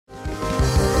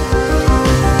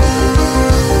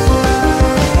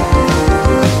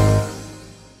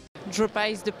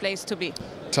drupa is the place to be.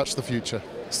 Touch the future.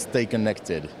 Stay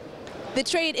connected. The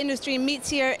trade industry meets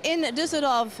here in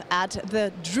Düsseldorf at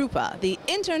the drupa, the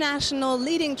international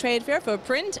leading trade fair for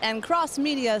print and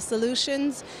cross-media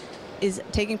solutions, is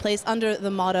taking place under the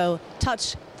motto,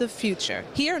 Touch the Future.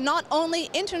 Here, not only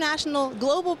international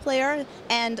global player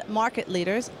and market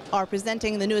leaders are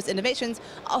presenting the newest innovations,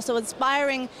 also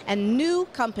inspiring and new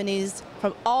companies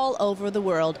from all over the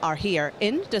world are here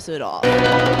in Düsseldorf.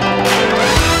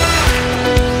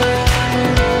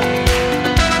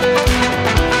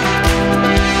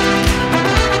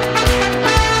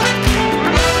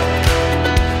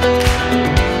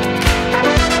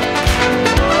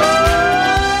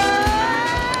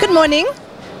 Good morning.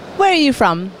 Where are you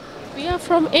from? We are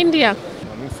from India.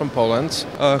 I'm from Poland.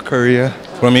 Korea.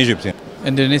 From Egypt.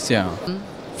 Indonesia.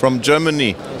 From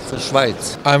Germany.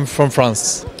 Schweiz. I'm from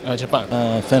France. Japan.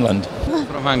 Finland.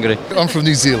 From Hungary. I'm from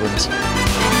New Zealand.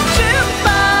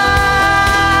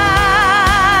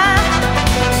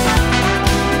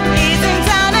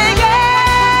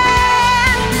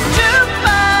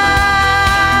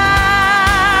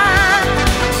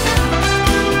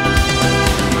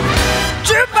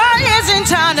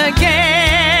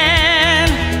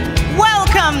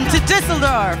 Welcome to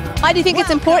Düsseldorf. Why do you think it's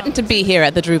important to be here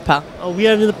at the drupa? We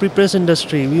are in the pre-press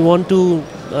industry. We want to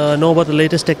know about the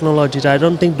latest technologies. I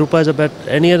don't think drupa is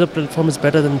any other platform is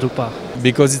better than drupa.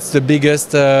 Because it's the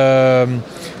biggest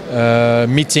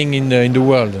meeting in the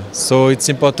world. So it's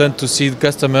important to see the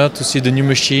customer, to see the new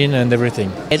machine and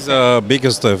everything. It's the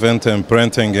biggest event in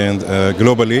printing and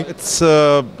globally. It's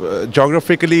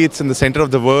geographically it's in the center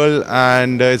of the world,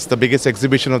 and it's the biggest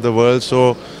exhibition of the world.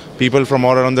 So people from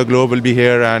all around the globe will be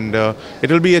here, and it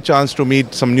will be a chance to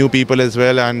meet some new people as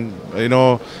well, and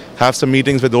have some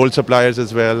meetings with old suppliers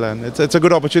as well, and it's a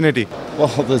good opportunity.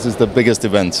 Well, this is the biggest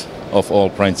event of all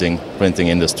printing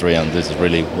industry, and this is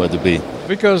really where to be.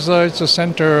 Because it's the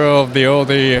center of all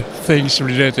the things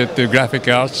related to graphic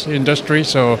arts industry,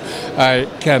 so I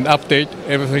can update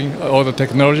everything, all the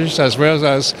technologies, as well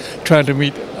as trying to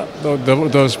meet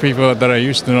those people that I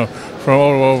used to know from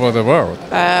all over the world.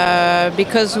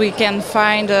 Because we can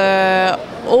find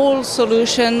all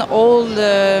solution, all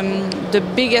the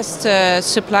biggest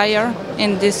supplier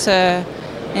in this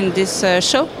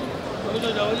show.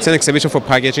 It's an exhibition for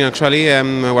packaging, actually,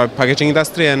 packaging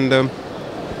industry, and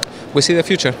we see the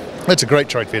future. It's a great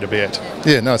trade fair to be at.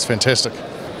 Yeah, no, it's fantastic.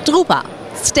 Drupa.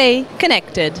 Stay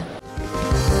connected.